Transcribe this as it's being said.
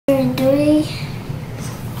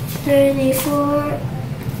34,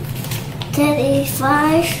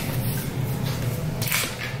 35,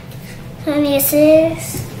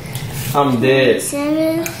 26. I'm dead.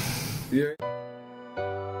 7.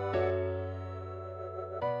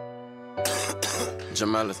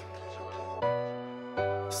 Gemellus.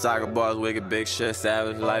 Soccer balls, wicked, big shit,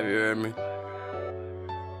 savage life, you heard me?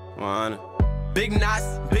 100. Big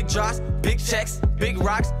knots, big drops, big checks, big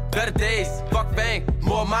rocks, better days, fuck fame,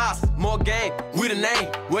 more miles, more game, we the name,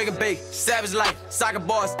 wake and bake, savage life, soccer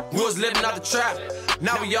balls, we was living out the trap,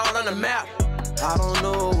 now we all on the map. I don't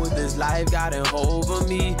know what this life got in over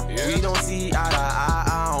me. We don't see eye to eye,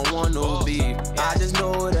 I don't want no beef. I just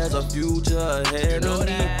know there's a future ahead of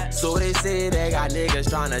me. So they say they got niggas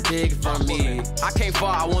tryna take it from me. I came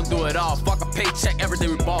far, I won't do it all. Fuck a paycheck, everything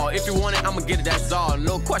we ball. If you want it, I'ma get it, that's all.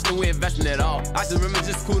 No question, we investing it all. I just remember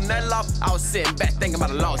just cooling that loft. I was sitting back thinking about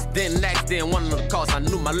the loss. Then next, didn't want another cost. I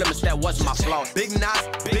knew my limits, that wasn't my flaws. Big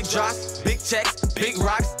knots, big drops, big checks, big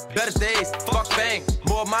rocks, better days, fuck fame,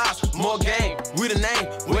 more miles, more game. We the name,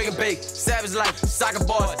 wake and bake, savage life, soccer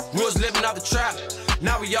boys. We was living out the trap,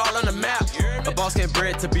 now we all on the map. A boss can't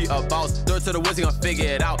bred to be a boss. Throw it to the woods, he gon' figure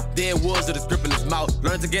it out. Then wolves with his grip in his mouth.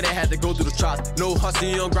 Learn to get it, had to go through the trials. No hustle,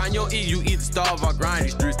 you don't grind, you don't eat. You either starve or grind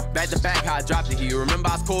these streets. Back to back, how I dropped the heat. Remember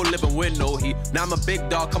I was cold living with no heat. Now I'm a big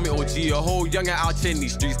dog, call me OG. A whole youngin' out here in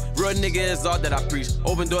these streets. Real nigga is all that I preach.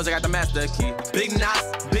 Open doors, I got the master key. Big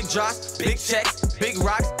knots, big drops, big checks, big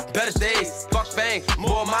rocks, better days, fuck fame,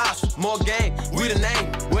 more miles, more game. We the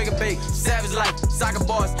name, wake and bake, savage life, soccer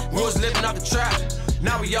boys. We was living out the trap,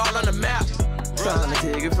 now we all on the map. Trying to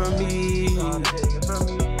take it from me,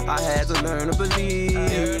 I had to learn to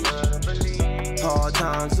believe. Hard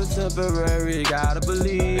times are temporary, gotta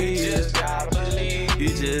believe. You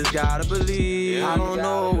just gotta believe. I don't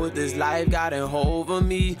know what this life got in over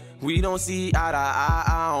me. We don't see eye to eye,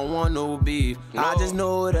 I don't want no beef. I just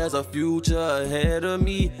know there's a future ahead of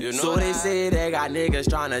me. So they say they got niggas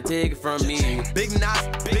tryna take it from me. Big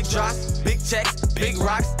knots, big drops, big checks, big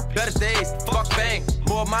rocks, better days, fuck fame,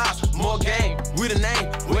 more miles, more game. We the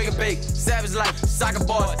name, wake and bake, savage life, soccer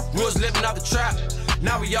boys. We was living out the trap,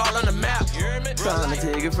 now we all on the map. Trying to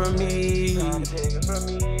take it from me,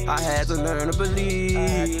 I had to learn to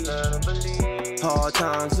believe. Hard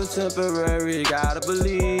times are temporary, gotta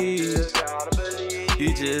believe.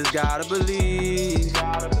 You just gotta believe.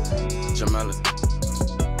 Gemellus.